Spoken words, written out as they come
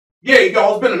Yeah,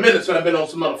 y'all, it's been a minute since I've been on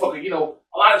some motherfucker.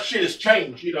 A lot of shit has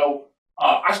changed.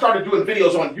 I started doing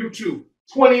videos on YouTube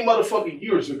 20 motherfucking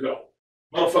years ago.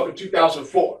 Motherfucking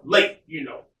 2004. Late. A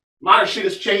lot of shit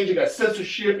has changed. You got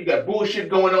censorship. You got bullshit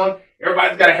going on.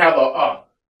 Everybody's got to have a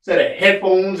set of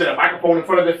headphones and a microphone in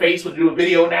front of their face to do a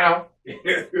video now.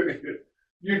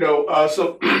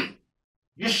 So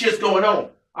this shit's going on.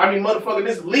 I mean, motherfucker,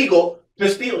 it's legal to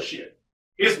steal shit.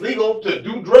 It's legal to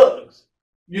do drugs.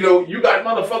 You got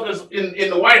motherfuckers in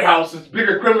the White House that's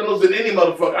bigger criminals than any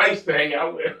motherfucker I used to hang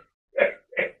out with.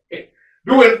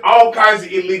 Doing all kinds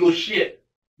of illegal shit.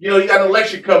 You got an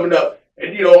election coming up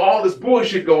and, all this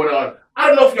bullshit going on. I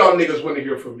don't know if y'all niggas want to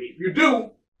hear from me. If you do,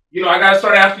 I got to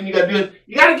start asking you,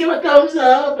 you got to give a thumbs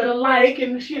up and a like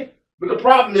and shit. But the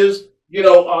problem is,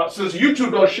 since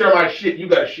YouTube don't share my shit, you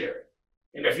got to share it.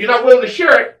 And if you're not willing to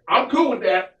share it, I'm cool with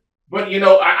that. But,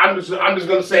 I'm just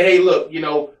going to say, hey, look,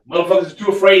 motherfuckers are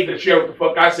too afraid to share what the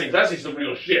fuck I say, because I say some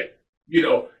real shit,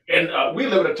 And we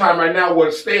live in a time right now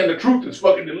where staying the truth is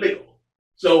fucking illegal.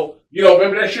 So,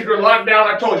 remember that shit during lockdown?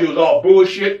 I told you it was all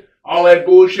bullshit, all that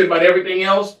bullshit about everything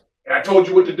else. And I told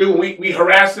you what to do. We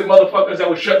harassed the motherfuckers that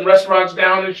was shutting restaurants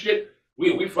down and shit.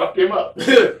 We fucked them up.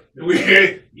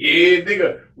 Nigga.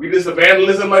 We did some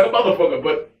vandalism like a motherfucker.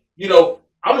 But,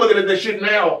 I'm looking at this shit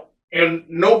now. And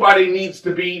nobody needs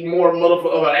to be more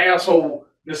motherfucker of an asshole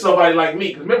than somebody like me.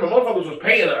 Because remember, motherfuckers was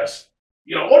paying us.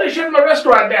 They shut my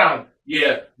restaurant down.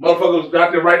 Yeah, motherfuckers was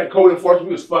out there writing code enforcement.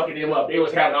 We was fucking them up. They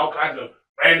was having all kinds of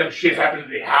random shit happen to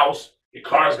their house. Their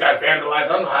cars got vandalized. I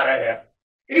don't know how that happened.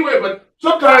 Anyway, but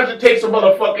sometimes it takes a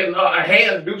motherfucking a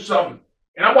hand to do something.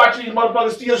 And I'm watching these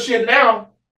motherfuckers steal shit now.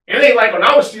 And it ain't like when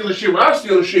I was stealing shit. When I was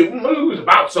stealing shit, we was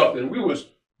about something. We was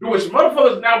doing some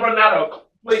motherfuckers now running out of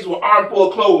a place with arm full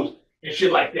of clothes and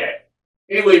shit like that.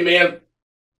 Anyway, man,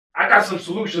 I got some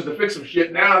solutions to fix some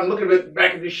shit. Now I'm looking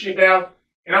back at this shit now,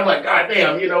 and I'm like, God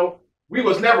damn, we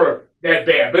was never that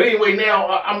bad. But anyway,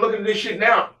 now I'm looking at this shit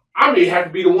now. I may have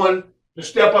to be the one to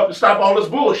step up and stop all this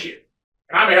bullshit.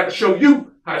 And I may have to show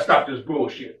you how to stop this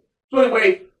bullshit. So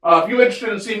anyway, if you're interested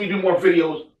in seeing me do more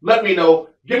videos, let me know.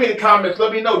 Give me the comments.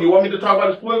 Let me know. Do you want me to talk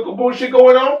about this political bullshit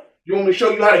going on? Do you want me to show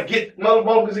you how to get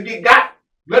motherfuckers to get got?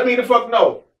 Let me the fuck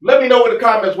know. Let me know in the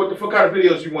comments what the fuck kind of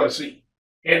videos you want to see.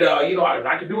 And,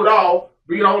 I can do it all.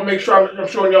 But, I want to make sure I'm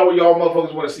showing y'all what y'all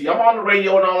motherfuckers want to see. I'm on the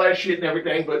radio and all that shit and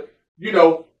everything. But,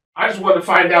 I just wanted to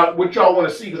find out what y'all want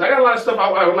to see. Because I got a lot of stuff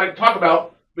I would like to talk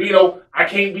about. But, I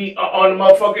can't be on the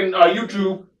motherfucking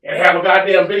YouTube and have a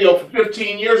goddamn video from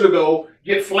 15 years ago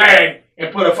get flagged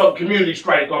and put a fucking community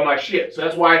strike on my shit. So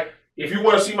that's why if you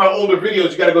want to see my older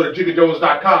videos, you got to go to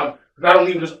jiggajones.com. Because I don't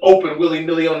leave this open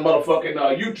willy-nilly on motherfucking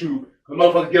YouTube. The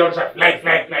motherfuckers get on and start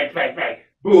flag.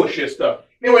 Bullshit stuff.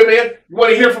 Anyway, man, you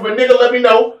want to hear from a nigga, let me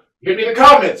know. Hit me in the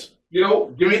comments. Give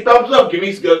me a thumbs up. Give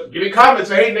me comments.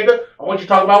 Say, hey, nigga, I want you to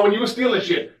talk about when you were stealing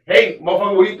shit. Hey,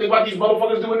 motherfucker, what do you think about these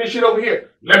motherfuckers doing this shit over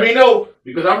here? Let me know,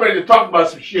 because I'm ready to talk about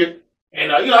some shit.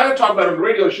 And, I can talk about it on the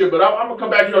radio shit, but I'm going to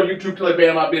come back here on YouTube till I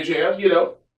ban my bitch ass,